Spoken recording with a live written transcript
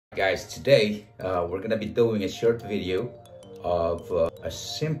Guys, today we're gonna be doing a short video of a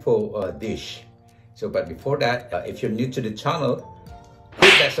simple dish. But before that, if you're new to the channel,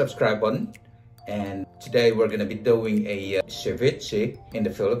 hit that subscribe button. And today we're gonna be doing a ceviche. In the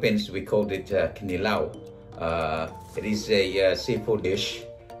Philippines, we called it KINILAW. It is a seafood dish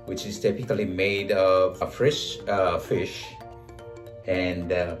which is typically made of fresh fish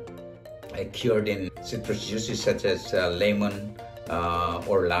and cured in citrus juices such as lemon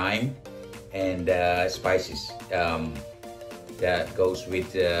or lime and spices that goes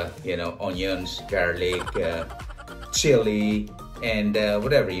with onions, garlic, chili, and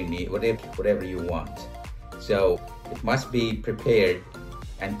whatever you need, whatever you want. So it must be prepared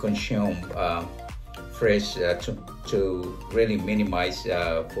and consumed fresh to really minimize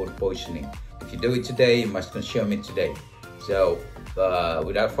food poisoning. If you do it today, you must consume it today. So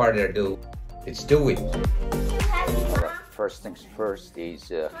without further ado, let's do it. First things first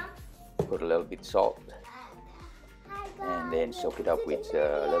is put a little bit salt and then soak it up with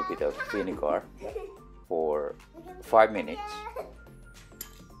a little bit of vinegar for 5 minutes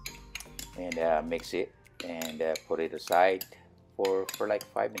and mix it and put it aside for like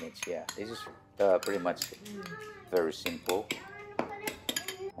 5 minutes. Yeah, this is pretty much very simple.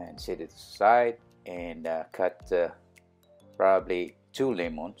 And set it aside and cut probably 2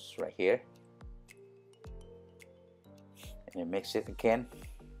 lemons right here. And mix it again.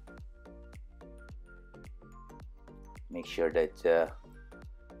 Make sure that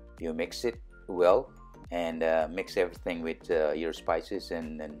you mix it well and mix everything with your spices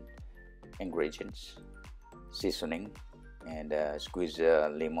and ingredients, seasoning, and squeeze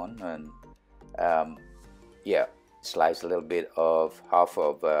lemon and yeah, slice a little bit of half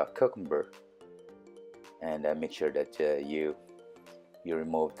of cucumber and make sure that you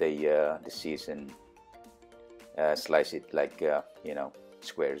remove the seeds and slice it like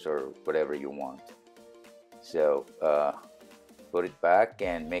squares or whatever you want. So put it back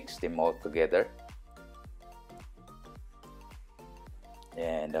and mix them all together,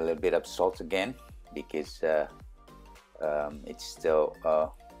 and a little bit of salt again because it's still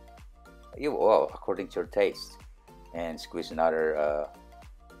according to your taste, and squeeze another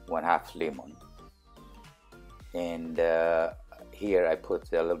 1/2 lemon. And here I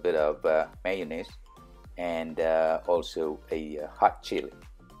put a little bit of mayonnaise and also a hot chili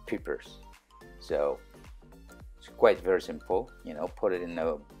peppers. So it's quite very simple, put it in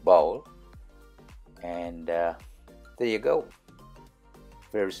a bowl and there you go.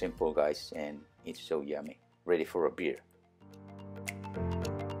 Very simple, guys, and it's so yummy, ready for a beer.